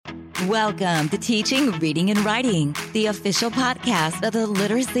Welcome to Teaching, Reading, and Writing, the official podcast of the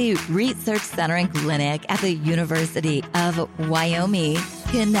Literacy Research Center and Clinic at the University of Wyoming,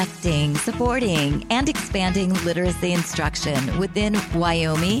 connecting, supporting, and expanding literacy instruction within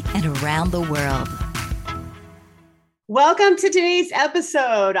Wyoming and around the world. Welcome to today's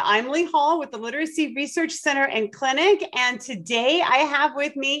episode. I'm Lee Hall with the Literacy Research Center and Clinic, and today I have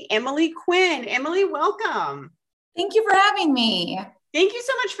with me Emily Quinn. Emily, welcome. Thank you for having me. Thank you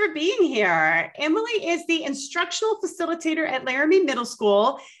so much for being here. Emily is the instructional facilitator at Laramie Middle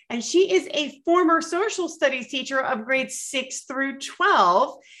School, and she is a former social studies teacher of grades 6 through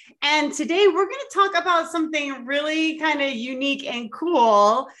 12. And today we're going to talk about something really kind of unique and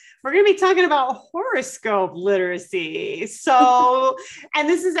cool. We're going to be talking about horoscope literacy. So, and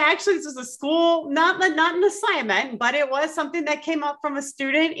this is a school, not an assignment, but it was something that came up from a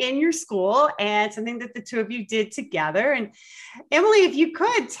student in your school and something that the two of you did together. And Emily, if you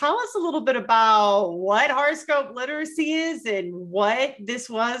could tell us a little bit about what horoscope literacy is and what this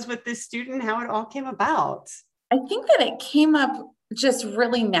was with this student, how it all came about. I think that it came up just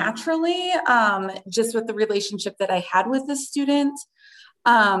really naturally, just with the relationship that I had with the student.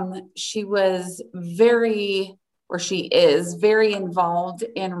 She was she is very involved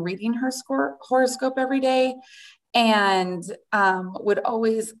in reading her horoscope every day, and would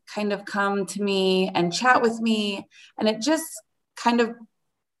always kind of come to me and chat with me. And it just kind of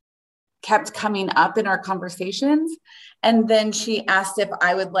kept coming up in our conversations. And then she asked if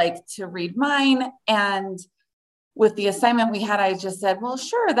I would like to read mine. And with the assignment we had, I just said, well,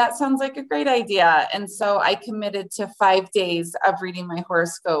 sure, that sounds like a great idea. And so I committed to 5 days of reading my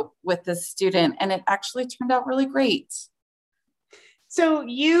horoscope with this student, and it actually turned out really great. So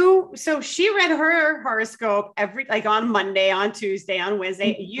she read her horoscope on Monday, on Tuesday, on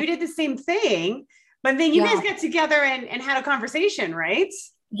Wednesday. You did the same thing, but then you guys got together and had a conversation, right?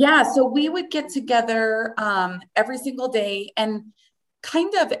 Yeah. So we would get together every single day, and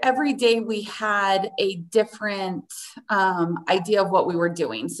kind of every day we had a different idea of what we were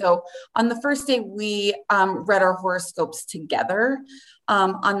doing. So on the first day, we read our horoscopes together.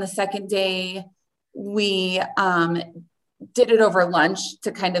 On the second day, we did it over lunch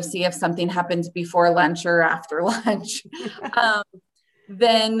to kind of see if something happened before lunch or after lunch.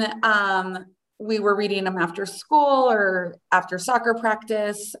 Then we were reading them after school or after soccer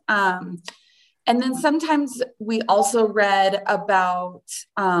practice. And then sometimes we also read about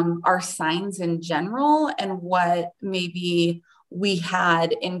our signs in general and what maybe we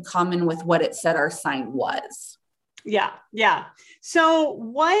had in common with what it said our sign was. Yeah.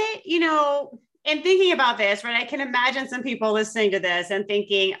 So and thinking about this, right, I can imagine some people listening to this and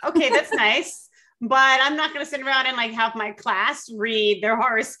thinking, okay, that's nice, but I'm not going to sit around and have my class read their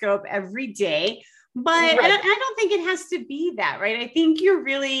horoscope every day. But right. I don't think it has to be that, right? I think you're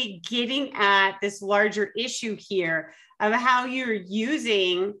really getting at this larger issue here of how you're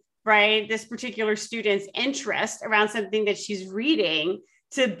using, right, this particular student's interest around something that she's reading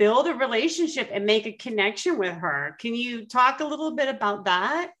to build a relationship and make a connection with her. Can you talk a little bit about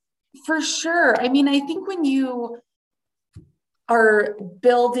that? For sure. I mean, I think when you are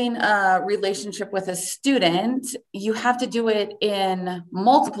building a relationship with a student, you have to do it in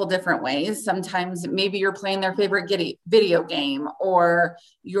multiple different ways. Sometimes maybe you're playing their favorite video game, or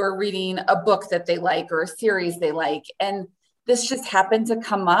you're reading a book that they like or a series they like. And this just happened to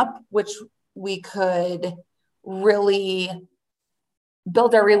come up, which we could really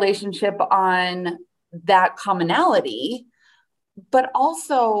build our relationship on that commonality. But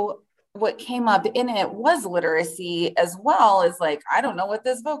also, what came up in it was literacy as well, as I don't know what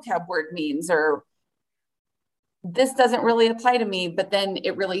this vocab word means, or this doesn't really apply to me, but then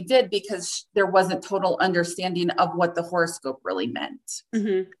it really did because there wasn't total understanding of what the horoscope really meant.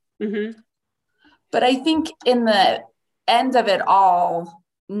 Mm-hmm. Mm-hmm. But I think in the end of it all,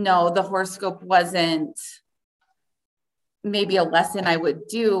 no, the horoscope wasn't maybe a lesson I would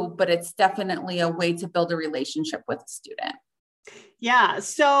do, but it's definitely a way to build a relationship with a student. Yeah.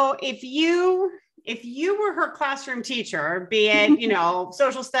 So if you were her classroom teacher, be it,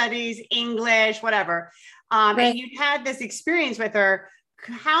 social studies, English, whatever, right, and you'd had this experience with her,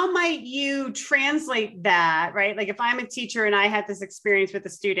 how might you translate that, right? Like if I'm a teacher and I had this experience with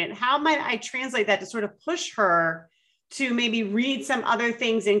a student, how might I translate that to sort of push her to maybe read some other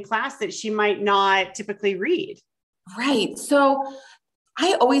things in class that she might not typically read? Right. So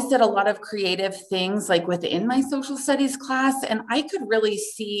I always did a lot of creative things within my social studies class, and I could really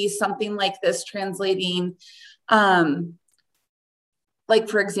see something like this translating. For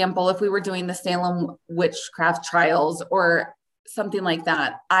example, if we were doing the Salem witchcraft trials, or something like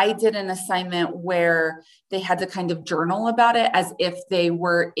that. I did an assignment where they had to kind of journal about it as if they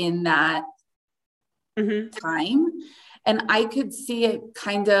were in that time. And I could see it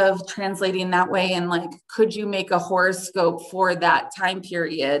kind of translating that way. And like, could you make a horoscope for that time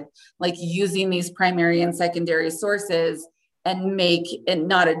period, like using these primary and secondary sources, and make it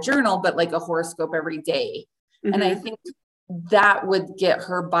not a journal, but like a horoscope every day? And I think that would get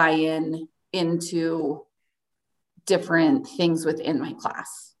her buy-in into different things within my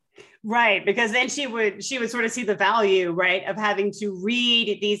class. Right. Because then she would sort of see the value, right, of having to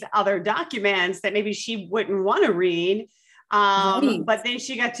read these other documents that maybe she wouldn't want to read. But then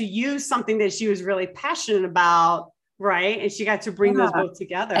she got to use something that she was really passionate about. Right. And she got to bring those both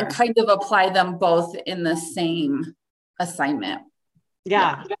together and kind of apply them both in the same assignment.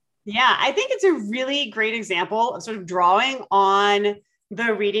 Yeah. I think it's a really great example of sort of drawing on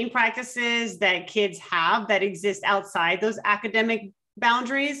the reading practices that kids have that exist outside those academic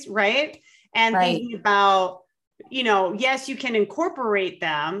boundaries, right? And thinking about, yes, you can incorporate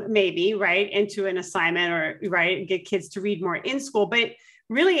them maybe, right, into an assignment, or right, get kids to read more in school, but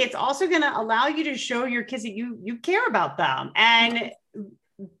really it's also going to allow you to show your kids that you care about them and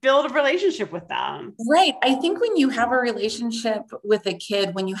build a relationship with them. Right. I think when you have a relationship with a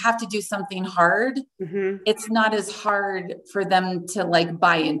kid, when you have to do something hard, it's not as hard for them to like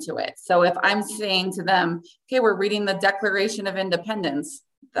buy into it. So if I'm saying to them, okay, we're reading the Declaration of Independence,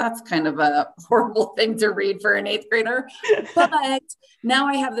 that's kind of a horrible thing to read for an 8th grader. But now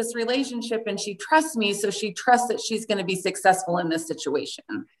I have this relationship and she trusts me. So she trusts that she's going to be successful in this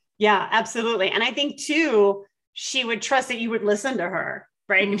situation. Yeah, absolutely. And I think too, she would trust that you would listen to her.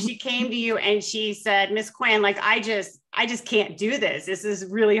 Right. If she came to you and she said, Miss Quinn, like, I just can't do this. This is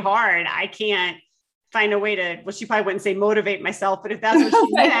really hard. I can't find a way to, well, she probably wouldn't say motivate myself, but if that's what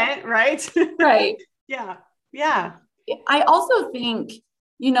she meant, right? Right. Yeah. I also think,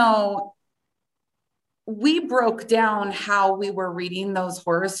 we broke down how we were reading those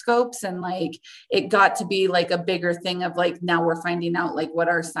horoscopes, and like, it got to be like a bigger thing of like, now we're finding out like what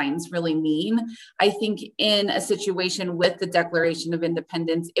our signs really mean. I think in a situation with the Declaration of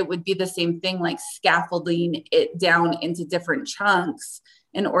Independence, it would be the same thing, like scaffolding it down into different chunks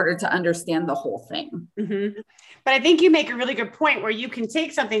in order to understand the whole thing. But I think you make a really good point where you can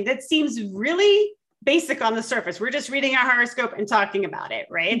take something that seems really basic on the surface. We're just reading our horoscope and talking about it,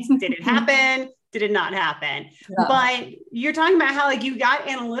 right? Did it happen? Did it not happen? Yeah. But you're talking about how like you got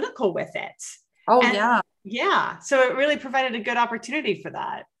analytical with it. Yeah. So it really provided a good opportunity for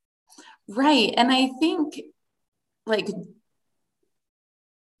that. Right. And I think like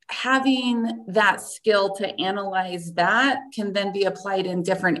having that skill to analyze that can then be applied in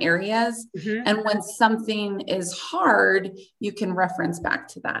different areas. And when something is hard, you can reference back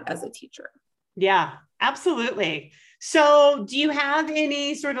to that as a teacher. Yeah, absolutely. So do you have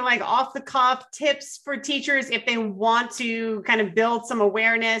any sort of like off the cuff tips for teachers if they want to kind of build some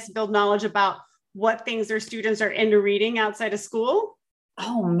awareness, build knowledge about what things their students are into reading outside of school?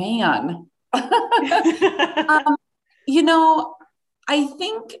 Oh, man. I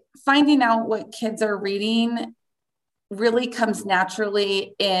think finding out what kids are reading really comes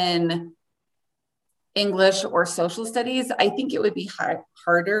naturally in English or social studies. I think it would be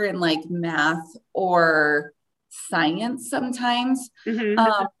harder in like math or science sometimes.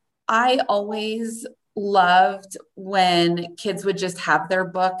 I always loved when kids would just have their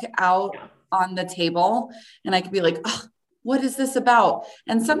book out on the table and I could be like, oh, what is this about?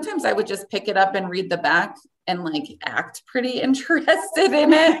 And sometimes I would just pick it up and read the back and like act pretty interested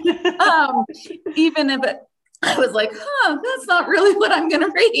in it. Even if I was like, that's not really what I'm going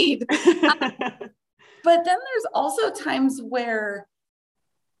to read. But then there's also times where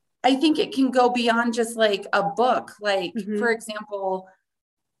I think it can go beyond just like a book. Like, for example,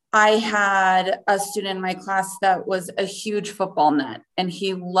 I had a student in my class that was a huge football nut and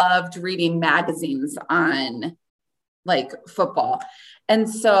he loved reading magazines on like football. And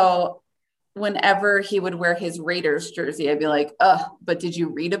so whenever he would wear his Raiders jersey, I'd be like, but did you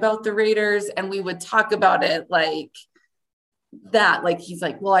read about the Raiders? And we would talk about it like that. Like, he's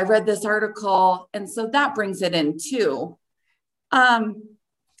like, well, I read this article. And so that brings it in too.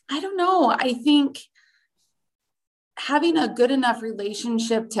 I don't know. I think having a good enough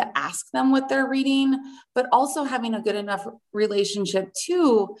relationship to ask them what they're reading, but also having a good enough relationship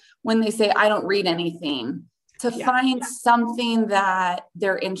too, when they say, I don't read anything, to find something that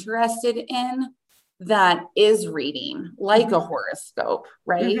they're interested in that is reading, like a horoscope,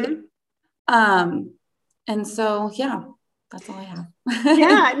 right? And so, that's all I have.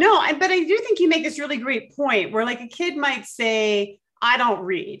 But I do think you make this really great point where like a kid might say, I don't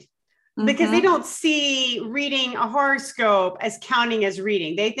read. because they don't see reading a horoscope as counting as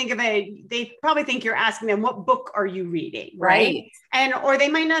reading. They think of it, they probably think you're asking them, what book are you reading? Right. And, or they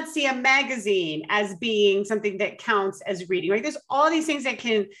might not see a magazine as being something that counts as reading, right? There's all these things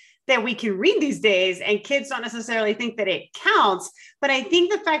that we can read these days, and kids don't necessarily think that it counts. But I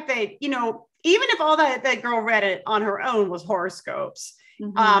think the fact that, you know, even if all that girl read it on her own was horoscopes,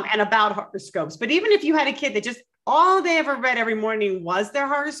 and about horoscopes, but even if you had a kid that just all they ever read every morning was their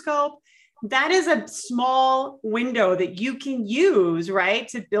horoscope, that is a small window that you can use, right,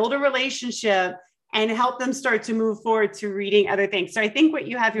 to build a relationship and help them start to move forward to reading other things. So I think what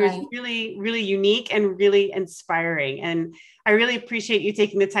you have here is really, really unique and really inspiring. And I really appreciate you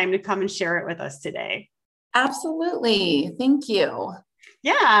taking the time to come and share it with us today. Absolutely. Thank you.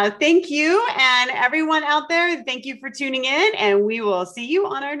 Yeah, thank you. And everyone out there, thank you for tuning in, and we will see you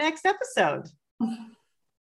on our next episode.